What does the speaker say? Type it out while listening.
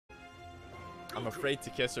I'm afraid to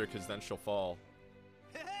kiss her because then she'll fall.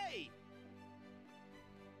 Hey!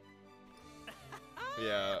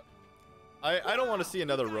 Yeah. I don't want to see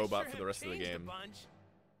another robot for the rest of the game.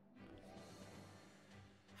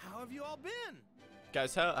 How have you all been?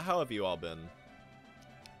 Guys, how have you all been?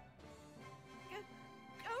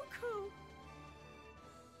 Goku!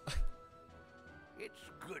 It's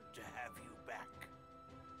good to have you back.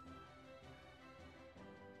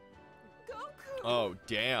 Goku! Oh,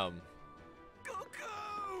 damn.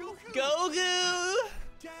 Goku! Goku!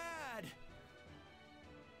 Dad!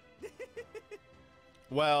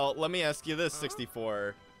 Well, let me ask you this,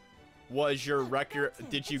 64. Was your record...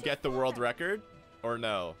 Did you get the world record? Or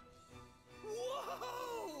no?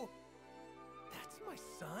 Whoa! That's my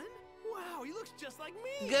son? Wow, he looks just like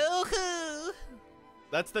me! Goku!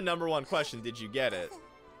 That's the #1 question. Did you get it?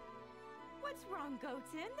 What's wrong, Goten?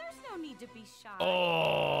 There's no need to be shy.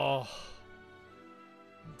 Oh.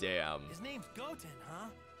 Damn. His name's Goten, huh?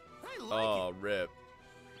 I like Oh, it. rip.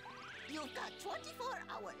 You've got 24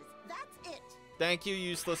 hours. That's it. Thank you,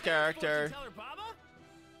 useless Fortune character. teller, Baba?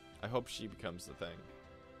 I hope she becomes the thing.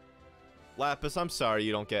 Lapis, I'm sorry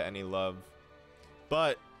you don't get any love.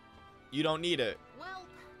 But you don't need it. Well,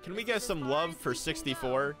 Can we get some love for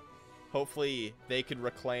 64? Hopefully they could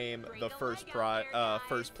reclaim the first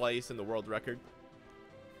place in the world record.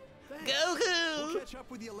 Thanks. Goku! We'll catch up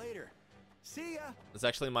with you later. See ya. It's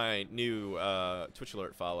actually my new Twitch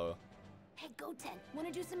alert follow. hey, Goten, want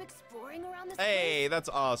to do some exploring around this Hey, that's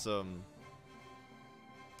awesome.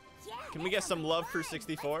 place? Yeah, Can we that get some sounds love fun. for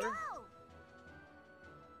 64? Let's go.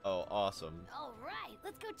 Oh, awesome. All right,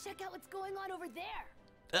 let's go check out what's going on over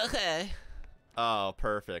there. Okay. Oh,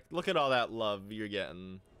 perfect. Look at all that love you're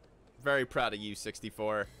getting. Very proud of you,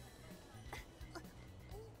 64.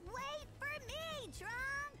 Wait for me,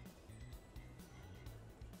 Trump.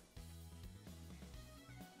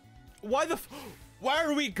 Why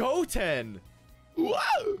are we Goten?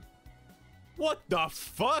 Whoa! What the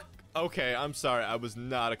fuck? Okay, I'm sorry. I was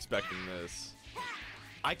not expecting this.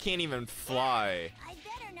 I can't even fly. I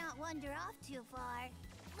better not wander off too far.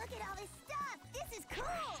 Look at all this stuff. This is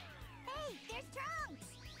cool. Hey, there's Trunks.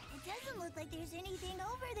 It doesn't look like there's anything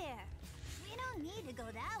over there. We don't need to go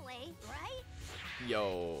that way, right?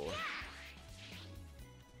 Yo.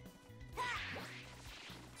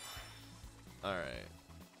 Alright.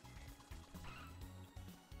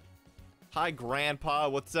 Hi, Grandpa.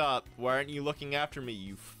 What's up? Why aren't you looking after me,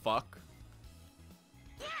 you fuck?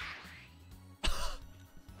 I'm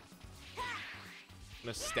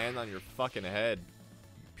gonna stand on your fucking head,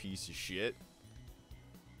 you piece of shit.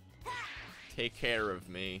 Take care of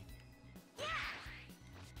me.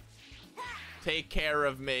 Take care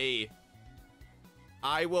of me.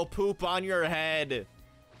 I will poop on your head.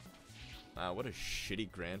 Wow, what a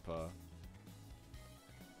shitty grandpa.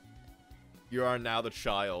 You are now the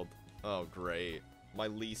child. Oh, great. My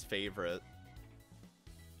least favorite.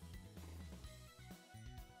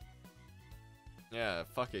 Yeah,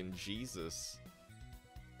 fucking Jesus.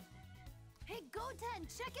 Hey, Goten,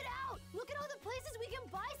 check it out. Look at all the places we can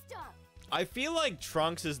buy stuff. I feel like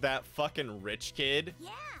Trunks is that fucking rich kid, Yeah,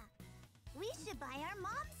 we should buy our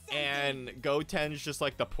mom something. and Goten's just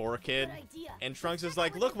like the poor kid. Good idea. And Trunks Let's is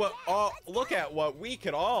check like, out look what what we can. look at what we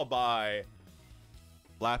could all buy.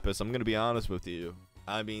 Lapis, I'm gonna be honest with you.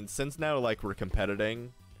 I mean, since now like we're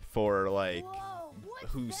competing for like Whoa,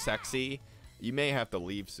 what's who's that? sexy, you may have to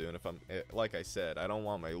leave soon. If I'm like I said, I don't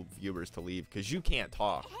want my viewers to leave because you can't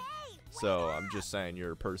talk. Hey, So wait I'm up. just saying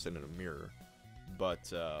you're a person in a mirror.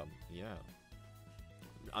 But yeah,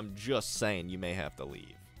 I'm just saying you may have to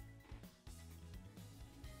leave.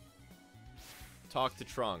 Talk to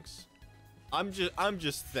Trunks. I'm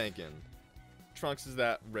just thinking. Trunks is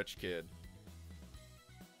that rich kid.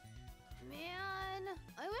 Man,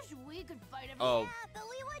 I wish we could fight him. Oh. Yeah, but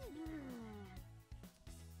we wouldn't.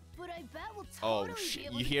 But I bet we'll Oh totally be shit!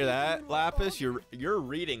 able You to hear beat that, him Lapis? both. You're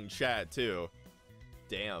reading chat too.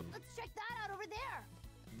 Damn. Let's check that out over there.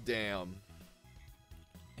 Damn.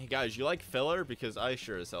 Hey guys, you like filler? Because I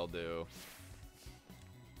sure as hell do.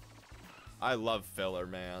 I love filler,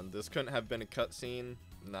 man. This couldn't have been a cutscene.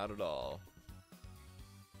 Not at all.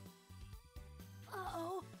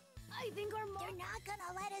 Uh-oh. I think our mom... They're not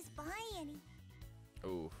gonna let us buy any.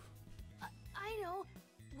 Oof. I know.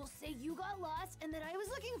 We'll say you got lost and that I was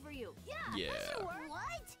looking for you. Yeah, Yeah. that should work.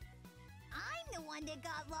 What? I'm the one that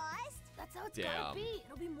got lost. That's how it's Damn. gotta be.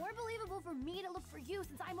 It'll be more believable for me to look for you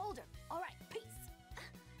since I'm older. All right, peace.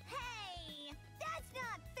 Hey, that's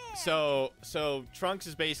not fair. So Trunks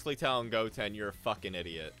is basically telling Goten you're a fucking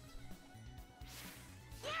idiot.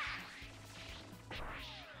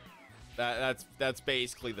 That's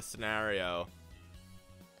basically the scenario.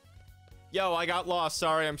 Yo, I got lost.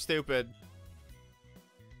 Sorry, I'm stupid.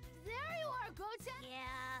 There you are, Goten. Yeah.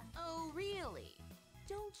 Oh, really?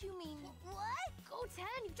 Don't you mean What? Goten?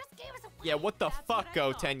 You just gave us a. Yeah, what the That's fuck, what I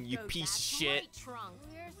Goten, thought. you So piece of that's shit. right, Trunks.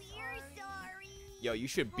 We're sorry. Yo, you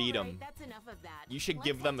should beat Alright, him. That's enough of that. You should Let's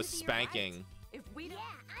give them head a to the spanking. event. If we Yeah,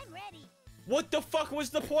 don't. I'm ready. What the fuck was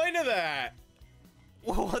the point of that?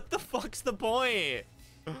 What the fuck's the point?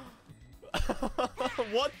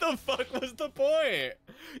 What the fuck was the point?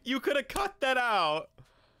 You could have cut that out.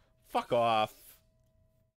 Fuck off.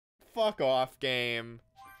 Fuck off, game.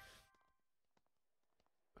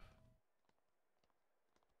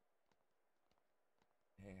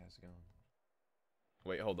 Hey, how's it going?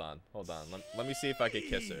 Wait, hold on. Hold on. Let me see if I could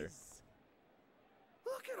kiss her. Jeez.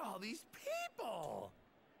 Look at all these people.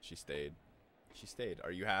 She stayed. She stayed.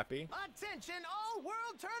 Are you happy? Attention, all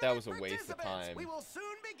world tournament That was a waste of participants. time. We will soon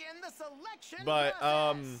begin the selection But,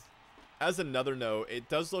 process. as another note, it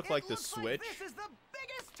does look like the looks Switch. Like this is the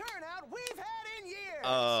biggest turnout we've had in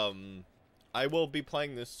years. I will be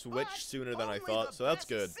playing the Switch But sooner than I only thought, the so that's best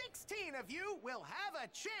good. 16 of you will have a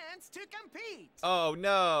chance to compete. Oh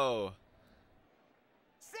no!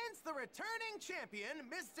 Since the returning champion,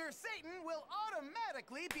 Mr. Satan, will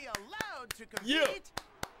automatically be allowed to Yeah. compete.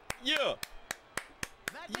 Yeah!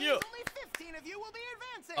 That means Yeah. only 15 of you will be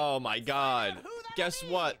advancing. Oh my Let's god. find out who that'll Guess be.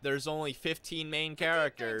 what? There's only 15 main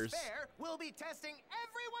characters. Defense Fair will be testing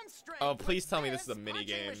everyone's strength Oh, please with tell me this is a this mini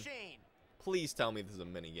punching game. machine. Please tell me this is a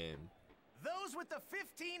minigame. Those with the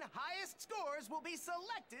 15 highest scores will be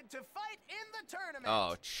selected to fight in the tournament.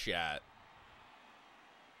 Oh, chat.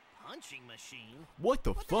 Punching machine? What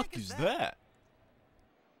the What the fuck heck is is that? that?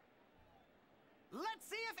 Let's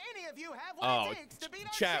see if any of you have what Oh, it takes to beat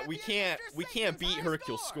our chat, we champion, can't Mr. beat Satan's high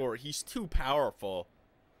Hercule's score. He's too powerful.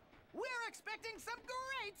 We're expecting some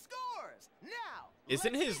great scores. Now,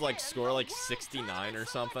 Isn't let's his like begin score the like World 69 Tournament or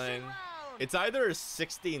Selection something? Round. It's either a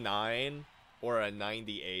 69 or a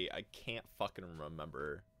 98. I can't fucking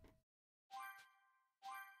remember.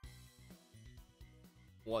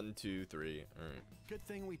 1, 2, 3. All right. Good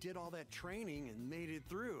thing we did all that training and made it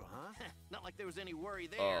through, huh? Not like there was any worry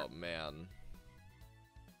there. Oh man.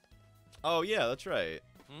 Oh yeah, that's right.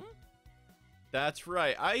 That's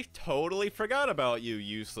right. I totally forgot about you,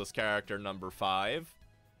 useless character number 5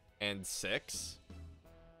 and 6.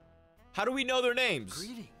 How do we know their names?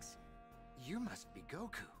 Greetings. You must be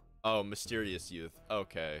Goku. Oh, mysterious youth.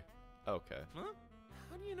 Okay. Okay. Huh?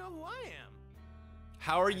 How do you know who I am?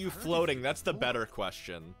 How are I've you heard of floating? you That's the before. better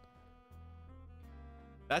question.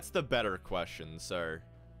 That's the better question, sir.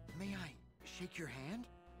 May I shake your hand?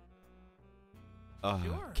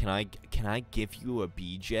 Sure. Can I give you a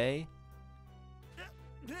BJ?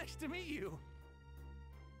 Nice to meet you.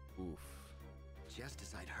 Oof. Just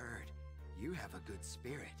as I'd heard, you have a good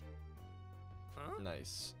spirit. Huh?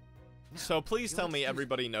 Nice. Now, So please you'll tell me excuse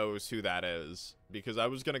everybody knows who that is, because I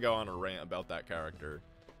was gonna go on a rant about that character.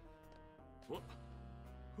 What?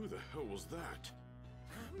 Who the hell was that?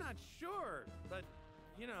 I'm not sure, but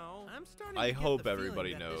you know, I'm starting I to get hope the feeling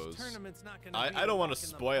everybody that knows. This tournament's not gonna I be don't a wanna walk in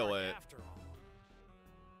the spoil park it. after all.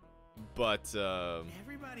 But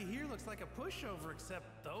Everybody here looks like a pushover except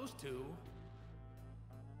those two.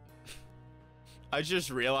 I just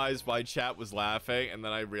realized why chat was laughing, and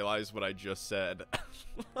then I realized what I just said.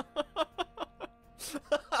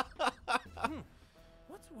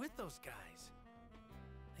 What's with those guys?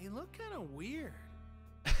 They look kind of weird.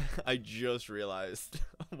 I just realized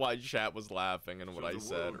why chat was laughing and what So I the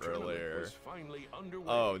said world tournament earlier. was finally underway.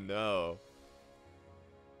 Oh no.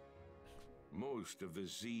 Most of the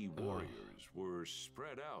Z warriors were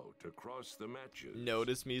spread out across the matches.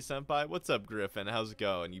 Notice me, senpai? What's up, Griffin? How's it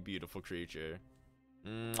going, you beautiful creature?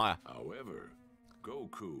 Mwah. However,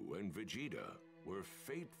 Goku and Vegeta were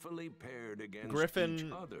fatefully paired against each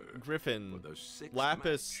Griffin, other. Griffin, for the sixth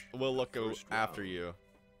Lapis match will of look the first after round. you.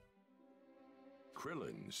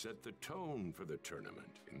 Krillin set the tone for the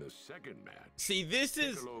tournament in the second match. See, this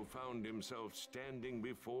Piccolo found himself standing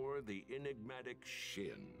before the enigmatic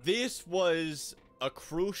Shin. This was a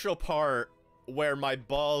crucial part where my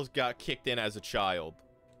balls got kicked in as a child.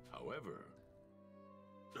 However,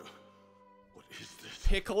 what is this?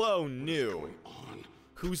 Piccolo What is knew. going on?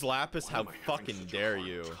 Who's Lapis? Why How am I having fucking such a dare hard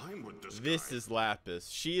you? time with this This guy? is Lapis.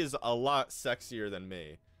 She is a lot sexier than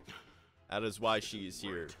me. That is why she is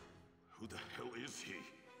here. Right. Who the hell is he?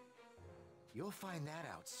 You'll find that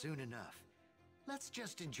out soon enough. Let's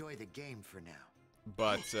just enjoy the game for now.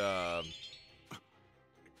 But, I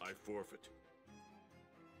forfeit.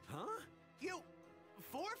 Huh? You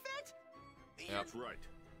forfeit? That's right.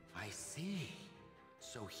 I see.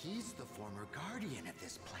 So he's the former guardian of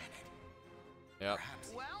this planet. yep.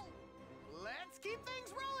 Perhaps Well, let's keep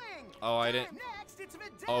things rolling. Oh, I didn't. Next, it's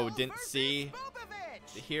Videl Oh, didn't versus see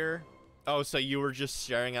Popovich. here. Oh, so you were just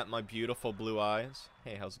staring at my beautiful blue eyes?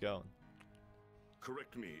 Hey, how's it going?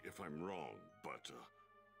 Correct me if I'm wrong, but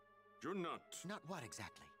you're not. Not what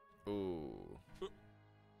exactly? Ooh.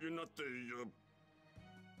 You're not the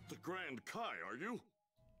Grand Kai, are you?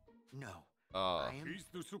 No. Oh. I am. He's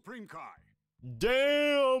the Supreme Kai.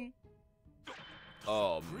 Damn.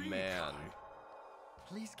 Oh Supreme man. Kai?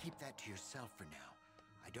 Please keep that to yourself for now.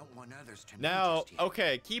 I don't want others to know Now, just yet.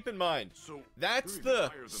 okay, keep in mind. So That's you're the even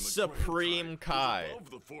higher than Supreme Grand Kai. Who's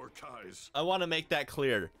above the 4 Kais. I want to make that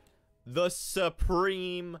clear. The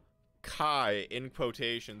Supreme Kai, in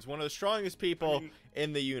quotations, one of the strongest people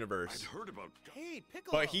in the I'd universe. heard about. Hey,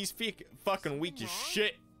 Piccolo. But he's fucking weak as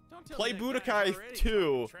shit. Don't tell Play me that guy's Budokai already 2,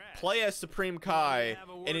 talking trash. play as Supreme Kai, have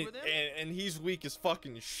a word and, with him? and he's weak as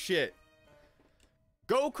fucking shit.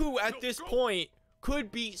 Goku at this point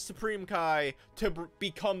could beat Supreme Kai to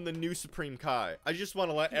become the new Supreme Kai. I just want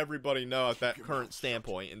to let everybody know at that current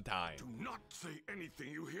standpoint in time. Do not say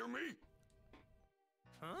anything, you hear me?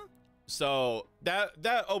 Huh? So that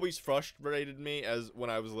always frustrated me as when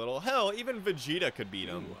I was little. Hell, even Vegeta could beat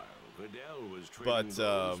him. Meanwhile, Videl was But, trading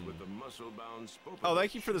blows with the muscle-bound Oh,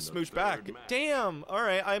 thank you for the Spopovich in smooch back. third match. Damn. All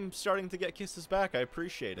right, I'm starting to get kisses back. I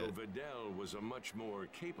appreciate Though it. Videl was a much more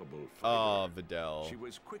capable Oh, fighter. Videl. She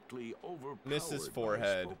was quickly overpowered Mrs. by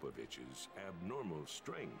Forehead. Spopovich's abnormal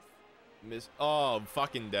strength. Oh, I'm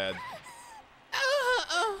fucking dead.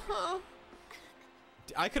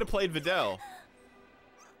 I could have played Videl.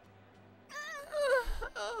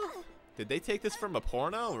 Did they take this from a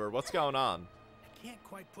porno or what's going on? I can't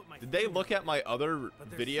quite put my Did they finger look on at my other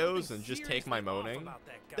but there's videos something and just take my seriously off moaning? about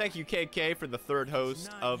that guy. Thank you, KK, for the third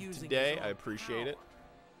host not of using today. his I own appreciate it.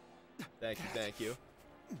 power. Thank you.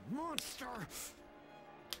 Monster!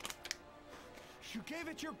 You gave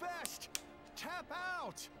it your best! Tap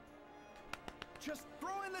out! Just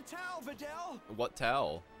throw in the towel, Videl! What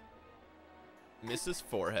towel? Mrs.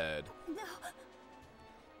 Forehead. No.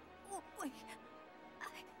 Oh, wait.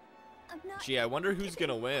 I'm not. Gee, I wonder who's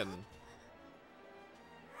gonna win.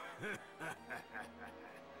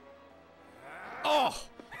 Oh!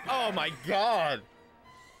 Oh my god!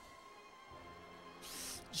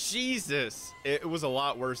 Jesus! It was a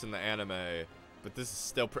lot worse in the anime, but this is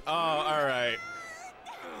still oh, alright.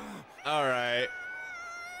 Alright.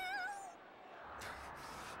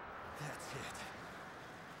 That's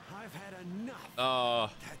it. I've had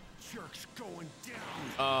enough. That jerk's going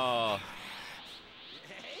down.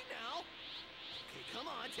 Hey, now. Okay, come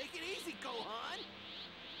on, take it easy, Gohan.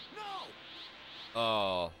 No!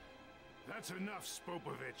 Oh. That's enough,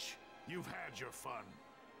 Spopovich. You've had your fun.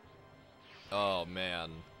 Oh, man.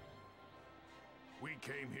 We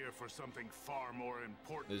came here for something far more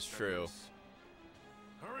important. It's than true. this.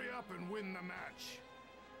 Hurry up and win the match.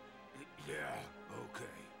 Yeah, okay.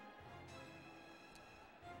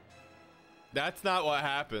 That's not what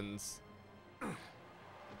happens.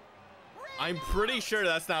 I'm pretty sure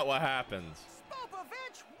that's not what happens.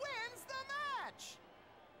 Spopovich wins the match!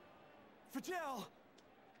 Videl!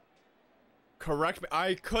 Correct me.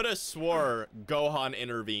 I could have swore Gohan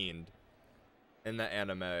intervened in the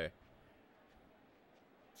anime.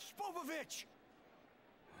 Spopovich!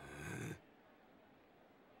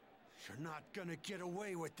 You're not gonna get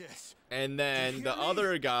away with this. And then the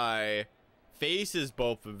other guy faces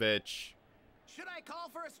Bophovich. Should I call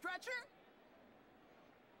for a stretcher?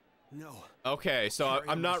 No. Okay, so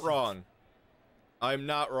I'm not wrong. I'm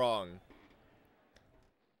not wrong.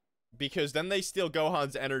 Because then they steal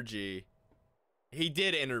Gohan's energy. He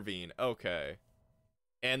did intervene. Okay.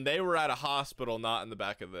 And they were at a hospital, not in the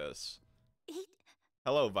back of this.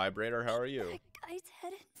 Hello, Vibrator. How are you? That guy's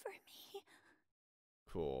headed for me.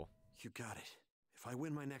 Cool. You got it. If I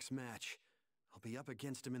win my next match, I'll be up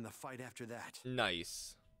against him in the fight after that.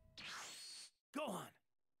 Nice. Gohan,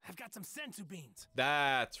 I've got some sensu beans.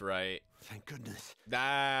 That's right. Thank goodness.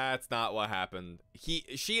 That's not what happened. She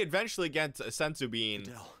eventually gets a sensu bean,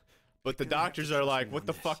 Videl, but the you're gonna have doctors to are trust like, me "What on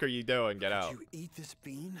the this. fuck are you doing? Get Could out." you eat this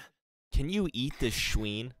bean? Can you eat this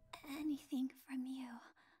schween? Anything from you.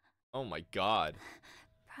 Oh my god.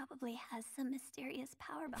 Probably has some mysterious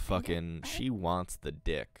power behind Fucking, it. she wants the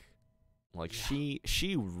dick. Like, Yeah.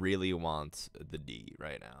 she really wants the D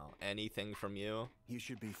right now. Anything from you? You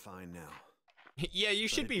should be fine now. Yeah, you But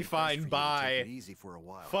should it'd be best for fine. you to take Bye. it easy for a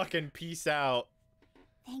while. Fucking peace out.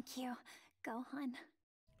 Thank you, Gohan.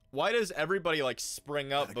 Why does everybody, like,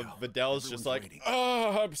 spring up, Gotta but go. Videl's just Everyone's like, waiting.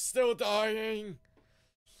 "Oh, I'm still dying."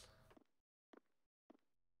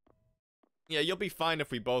 Yeah, you'll be fine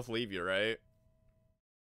if we both leave you, right?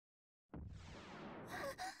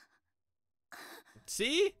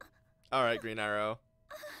 See? Alright, Green Arrow.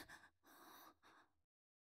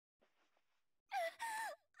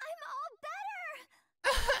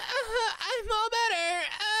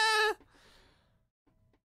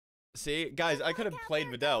 See, guys, I could have played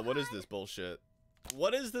Videl. What is this bullshit?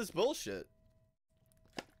 What is this bullshit?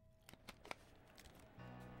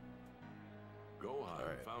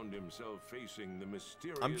 Gohan found himself facing the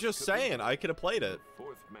mysterious. I'm just saying, I could have played it.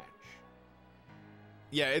 Fourth match.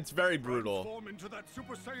 Yeah, it's very brutal. Transform into that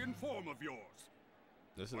Super Saiyan form of yours.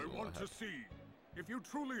 This is I want to see if you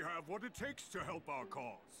truly have what it takes to help our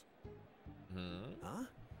cause. Huh?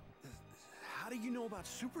 How do you know about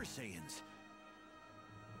Super Saiyans?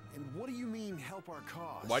 And what do you mean, help our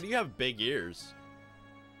cause? Why do you have big ears?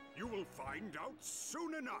 You will find out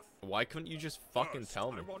soon enough. Why couldn't you just fucking First,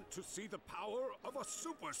 tell me? I want to see the power of a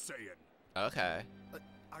Super Saiyan. Okay.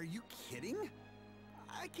 Are you kidding?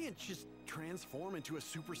 I can't just transform into a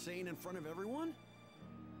Super Saiyan in front of everyone.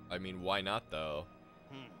 I mean, why not, though?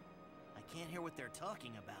 I can't hear what they're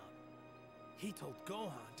talking about. He told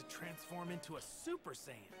Gohan to transform into a Super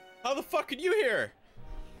Saiyan. How the fuck could you hear?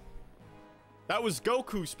 That was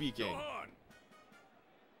Goku speaking.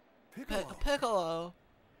 Piccolo. Piccolo.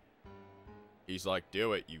 He's like,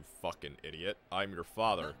 do it, you fucking idiot. I'm your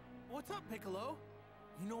father. What's up, Piccolo?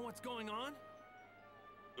 You know what's going on?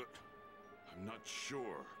 I'm not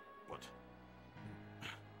sure, but...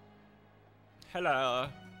 Hello.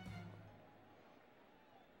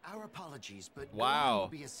 Our apologies, but Wow. Gohan will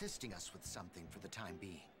be assisting us with something for the time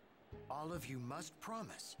being. All of you must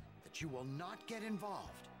promise that you will not get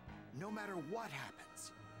involved, no matter what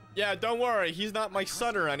happens. Yeah, don't worry. He's not my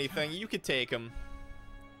son or anything. You could take him.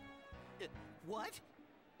 What?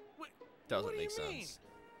 Doesn't what do make you mean? sense.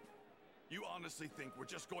 You honestly think we're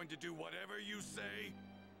just going to do whatever you say?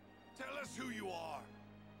 Tell us who you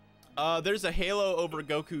are. There's a halo over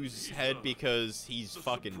Goku's head because he's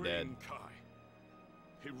fucking dead.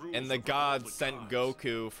 And the gods sent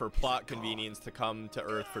Goku for plot convenience to come to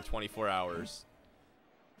Earth for 24 hours.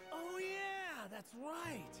 Oh yeah, that's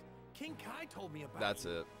right. King Kai told me about That's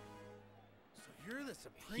you. it. So you're the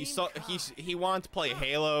Supreme He wanted to play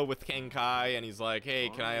Halo with King Kai, and he's like, hey,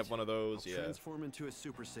 can I have one of those? I'll Yeah. transform into a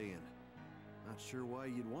Super Saiyan. Not sure why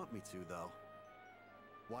you'd want me to, though.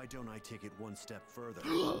 Why don't I take it one step further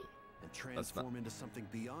and transform into something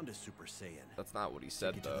beyond a Super Saiyan? That's not what he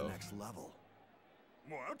said, Take it to though. the next level.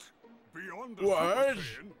 What? Beyond the What? Super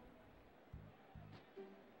Saiyan?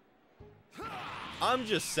 I'm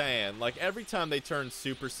just saying, like, every time they turn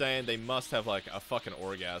Super Saiyan, they must have, like, a fucking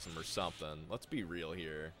orgasm or something. Let's be real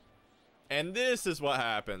here. And this is what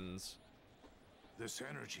happens. This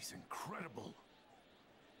energy's incredible.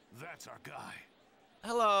 That's our guy.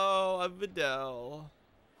 Hello, I'm Videl.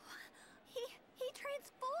 He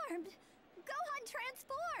transformed. Gohan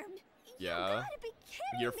transformed. Yeah. You gotta be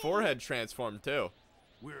kidding Your me. forehead transformed, too.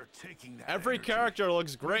 We're taking that Every energy. character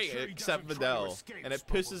looks great sure he except doesn't try to Videl, escape, and it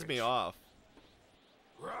pisses me Spopovich. off.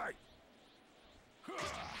 Right.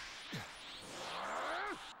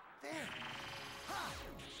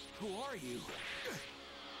 Who are you?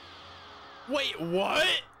 Wait, what?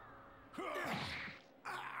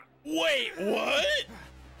 Wait, what?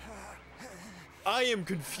 I am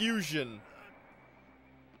confusion.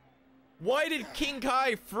 Why did King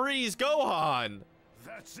Kai freeze Gohan?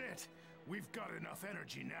 That's it. We've got enough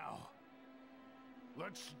energy now.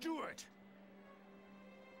 Let's do it.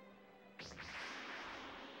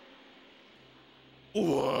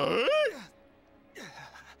 What?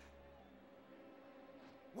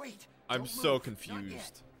 Wait. I'm don't so move. Not confused.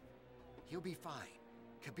 yet. He'll be fine.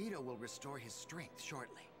 Kibito will restore his strength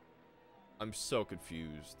shortly. I'm so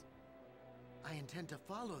confused. I intend to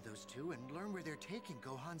follow those two and learn where they're taking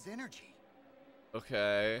Gohan's energy.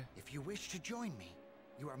 Okay. If you wish to join me,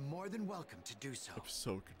 you are more than welcome to do so. I'm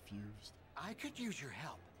so confused. I could use your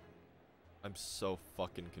help. I'm so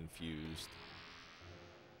fucking confused.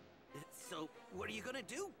 So, what are you gonna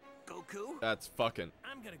do, Goku? That's fucking...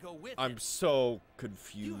 I'm gonna go with I'm him. so You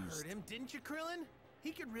confused. heard him, didn't you, Krillin?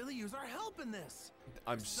 He could really use our help in this.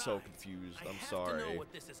 I'm so Besides, confused. I I'm have sorry. to know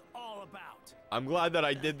what this is all about. I'm glad that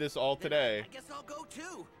I did this all Then today. I guess I'll go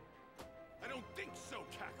too. I don't think so,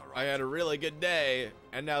 Kakarot. I had a really good day,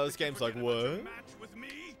 and now this game's like, Forget about your what? match with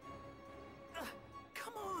me?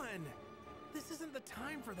 Come on. This isn't the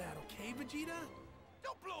time for that, okay, Vegeta?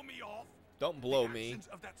 Don't blow me off. Don't blow The me. actions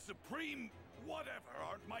of that supreme whatever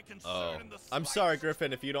aren't my concern Oh. in the I'm sorry, slightest.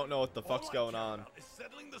 Griffin, if you don't know what the fuck's All I going care on. about is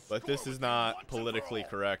settling the But this score is with you not once and for politically all.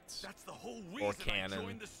 correct. That's the whole Or reason I canon.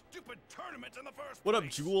 joined this stupid tournament in the first What up,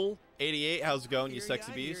 place. Jewel88? How's it going, you Hear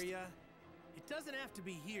sexy ya, beast? hear ya. It doesn't have to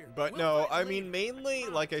be here. But We'll no, fight I mean, later. mainly,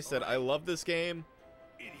 like I said, I love this game,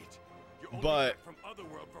 Idiot. You're only but back from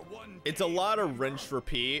Otherworld for one it's a day, lot of remember? rinse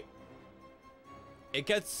repeat. It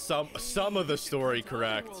gets some of the story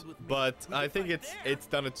correct, but I think it's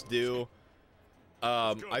done its due.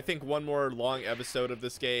 I think one more long episode of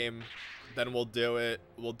this game, then we'll do it.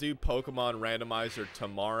 We'll do Pokemon Randomizer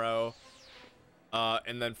tomorrow.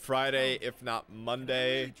 And then Friday, if not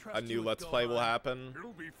Monday, a new Let's Play will happen.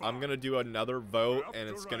 I'm gonna do another vote, and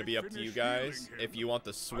it's gonna be up to you guys if you want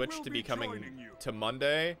the Switch to be coming to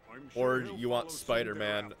Monday, or you want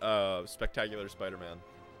Spider-Man, Spectacular Spider-Man.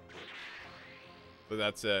 But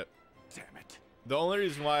that's it. Damn it. The only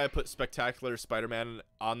reason why I put Spectacular Spider-Man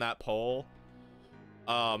on that poll,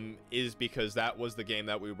 is because that was the game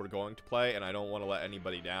that we were going to play, and I don't want to let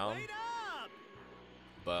anybody down.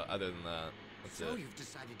 But other than that, that's so it. You've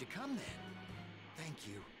decided to come then. Thank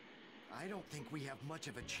you. I don't think we have much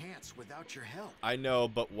of a chance without your help. I know,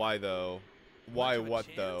 but why though? Why what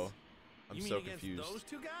chance? though? I'm You mean so against confused. those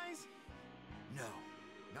two guys? No,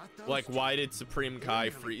 not those Like, two. why did Supreme They're Kai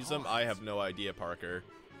merely freeze him? I pawns. have no idea, Parker.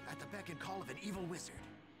 At the beck and call of an evil wizard.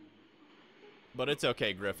 But it's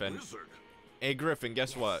okay, Griffin. Wizard. Hey, Griffin,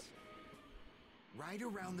 guess what? Right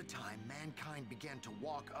around the time mankind began to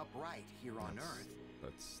walk upright here on Earth,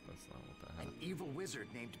 That's not what that an happened. evil wizard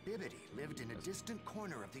named Bibbidi lived in a distant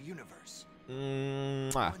corner of the universe.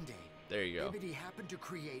 Mwah. One day, There you go. Bibbidi happened to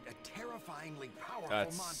create a terrifyingly powerful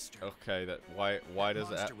That's monster. okay. That why does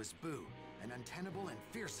that? monster was Boo, an untenable and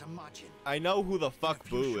fearsome Majin. I know who the In fuck a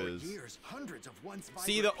few Boo short is. years, hundreds of once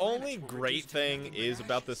See, vibrant the only planets were great reduced to thing nothing is but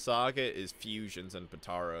about this ashes. saga is fusions and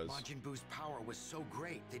Pataras. Majin Buu's power was so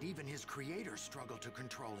great that even his creator struggled to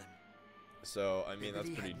control him. So I mean that's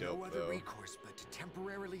Bibbidi pretty had dope no other though. recourse but to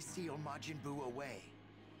temporarily seal Majin Buu away.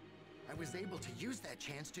 I was able to use that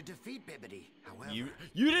chance to defeat Bibbidi. However,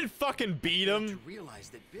 You didn't fucking beat I had to him. realize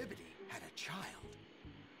that Bibbidi had a child.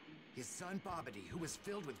 His son Bobbidi, who was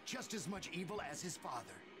filled with just as much evil as his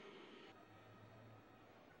father.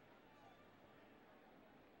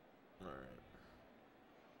 All right.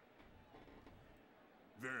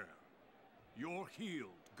 There. You're healed,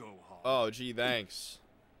 Gohan. Oh, gee, thanks.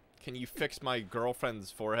 Can you fix my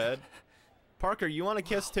girlfriend's forehead? Parker, you want a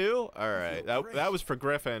kiss too? All right, that was for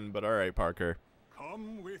Griffin, but all right, Parker.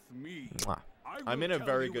 Come with me. Mwah. I I'm will in a tell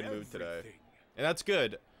very you good mood today, everything. and that's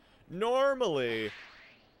good. Normally,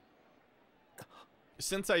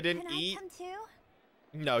 since I didn't Can eat, I come too?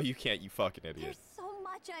 no, you can't. You fucking idiot. There's so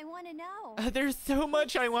much I want to know. There's so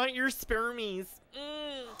much I want your spermies.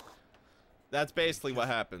 That's basically what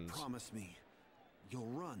happens. Promise me, you'll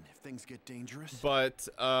run if things get dangerous. But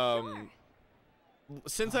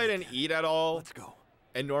since I didn't eat at all, Let's go.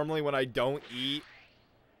 and normally when I don't eat,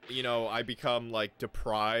 you know, I become like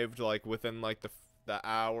deprived like within like the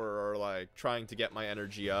hour or like trying to get my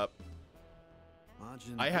energy up.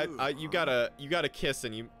 Majin You Buu, got a kiss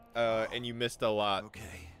and you missed a lot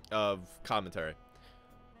Okay. of commentary.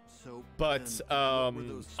 So, But then, what were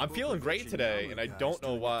those I'm feeling Spopovich great and today, Yalu and I guys don't know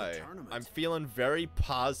doing at the why. tournament? I'm feeling very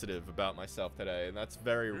positive about myself today, and that's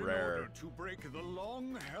very In rare. order to break the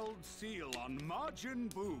long-held seal on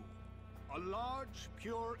Majin Buu, a large,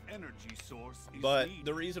 pure energy source is But needed.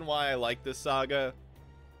 the reason why I like this saga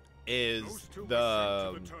is Those two were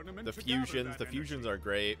the sent to the tournament the to gather fusions. that The fusions energy. are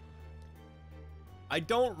great. I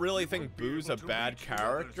don't really You think won't be Boo's a able to bad reach the others at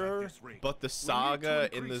character, this rate. but the We need to saga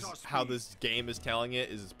in increase this our how speed. this game is telling it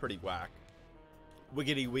is pretty whack.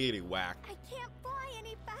 Wiggity wiggity whack. I can't fly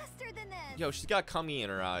any faster than this. Yo, she's got cummy in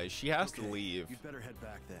her eyes. She has to Okay, leave. You'd better head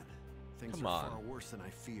back then. Things Come are on. far worse than I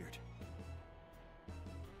feared.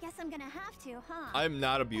 Guess I'm gonna have to, huh? I'm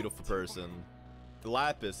not a beautiful person.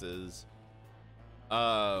 Lapis is. think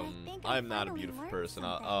I I'm not a finally beautiful learned person.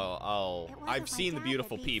 something. It wasn't I've my seen the dad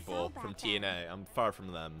beautiful that beat people Cell from back then. TNA. I'm far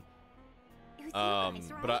from them. It was you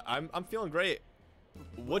guys, right? But I'm feeling great.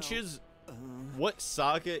 Which is, what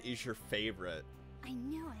saga is your favorite? I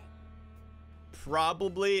knew it.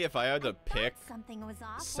 Probably, if I had to I thought pick, something was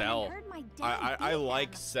off Cell. when I heard my dad I beat like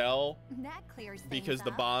him. Cell That clears things because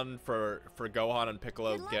the up. bond for Gohan and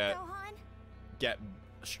Piccolo Good luck, get Gohan.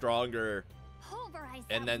 stronger. Pulverize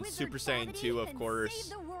And that then wizard Super Saiyan Bobbidi 2, of and course.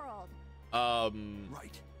 Save the world.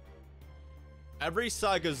 Right. Every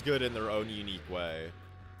saga's good in their own unique way.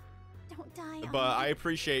 Don't die. But on I me.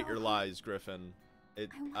 appreciate your Gohan. lies, Griffin. wanna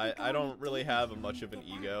go I on don't a really date have with you much when of an we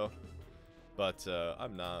get ego, back. but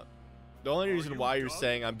I'm not. The only Are reason you why you're done?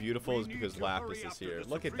 saying I'm beautiful We is need because to Lapis hurry is after here. the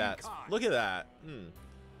Look at Supreme that. Kai. Look at that.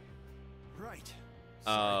 Right.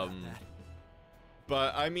 Sorry about that.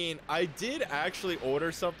 But I mean, I did actually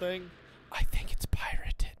order something. I think it's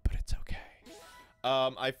pirated, but it's okay.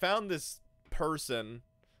 I found this person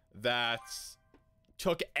that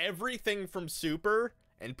took everything from Super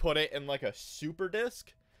and put it in like a Super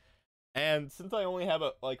disc. And since I only have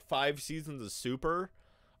like 5 seasons of Super,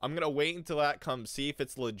 I'm gonna wait until that comes, see if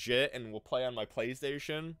it's legit, and we'll play on my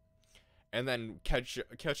PlayStation. and then catch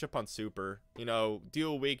up on Super. You know,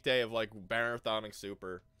 do a weekday of like marathoning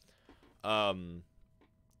Super.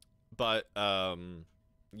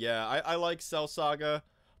 Yeah, I like Cell Saga,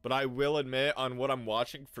 but I will admit on what I'm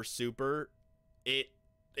watching for Super, it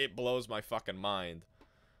blows my fucking mind.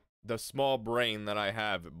 The small brain that I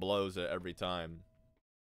have, it blows it every time.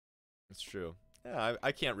 It's true. Yeah,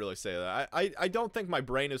 I can't really say that. I don't think my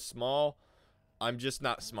brain is small. I'm just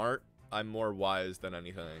not smart. I'm more wise than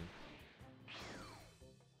anything.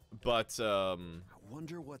 But, I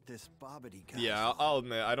wonder what this Bobbity guy. yeah, I'll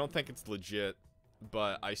admit, I don't think it's legit.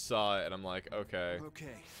 But I saw it and I'm like, okay.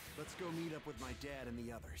 Okay, let's go meet up with my dad and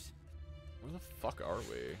the others. Where the fuck are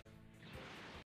we?